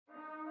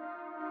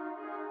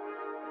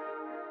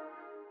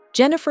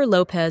Jennifer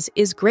Lopez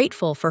is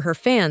grateful for her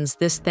fans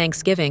this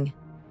Thanksgiving.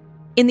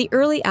 In the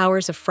early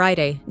hours of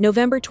Friday,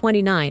 November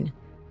 29,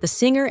 the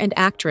singer and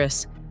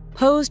actress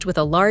posed with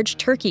a large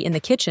turkey in the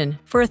kitchen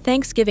for a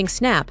Thanksgiving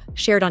snap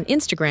shared on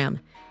Instagram,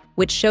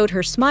 which showed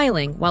her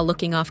smiling while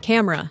looking off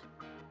camera.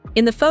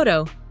 In the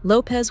photo,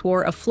 Lopez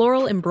wore a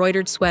floral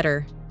embroidered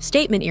sweater,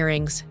 statement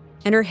earrings,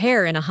 and her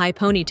hair in a high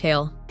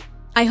ponytail.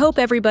 "I hope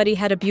everybody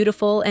had a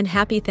beautiful and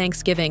happy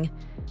Thanksgiving.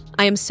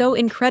 I am so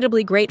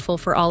incredibly grateful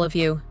for all of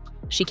you,"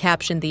 she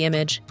captioned the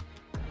image.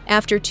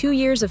 After 2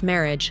 years of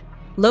marriage,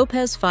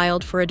 Lopez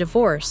filed for a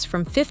divorce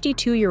from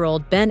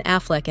 52-year-old Ben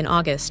Affleck in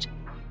August.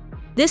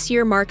 This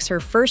year marks her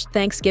first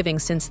Thanksgiving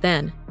since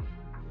then.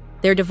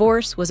 Their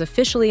divorce was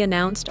officially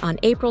announced on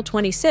April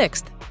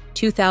 26,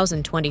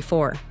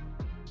 2024.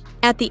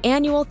 At the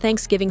annual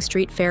Thanksgiving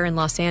Street Fair in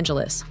Los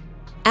Angeles,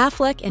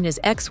 Affleck and his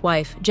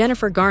ex-wife,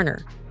 Jennifer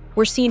Garner,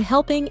 were seen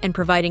helping and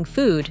providing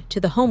food to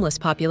the homeless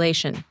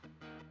population.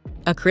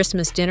 A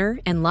Christmas dinner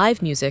and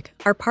live music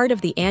are part of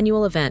the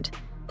annual event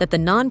that the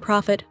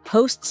nonprofit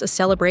hosts a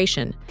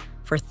celebration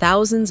for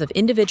thousands of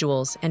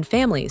individuals and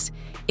families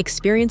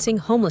experiencing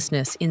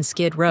homelessness in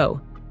Skid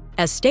Row,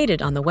 as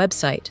stated on the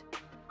website.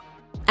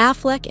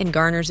 Affleck and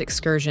Garner's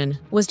excursion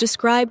was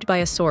described by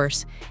a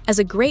source as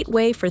a great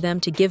way for them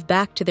to give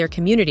back to their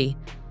community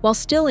while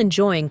still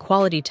enjoying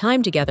quality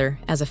time together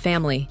as a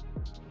family.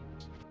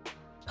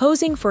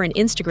 Posing for an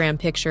Instagram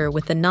picture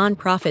with the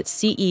nonprofit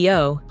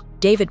CEO,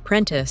 David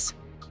Prentice,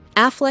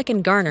 Affleck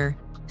and Garner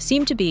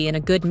seemed to be in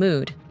a good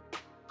mood.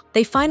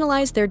 They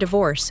finalized their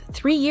divorce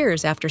 3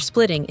 years after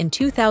splitting in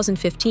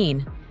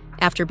 2015,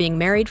 after being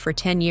married for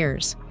 10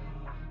 years.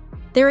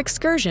 Their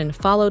excursion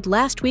followed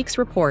last week's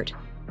report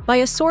by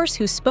a source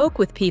who spoke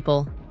with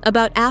people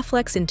about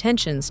Affleck's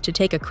intentions to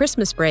take a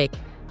Christmas break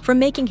from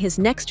making his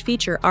next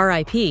feature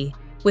RIP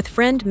with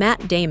friend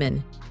Matt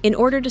Damon in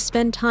order to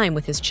spend time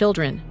with his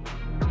children.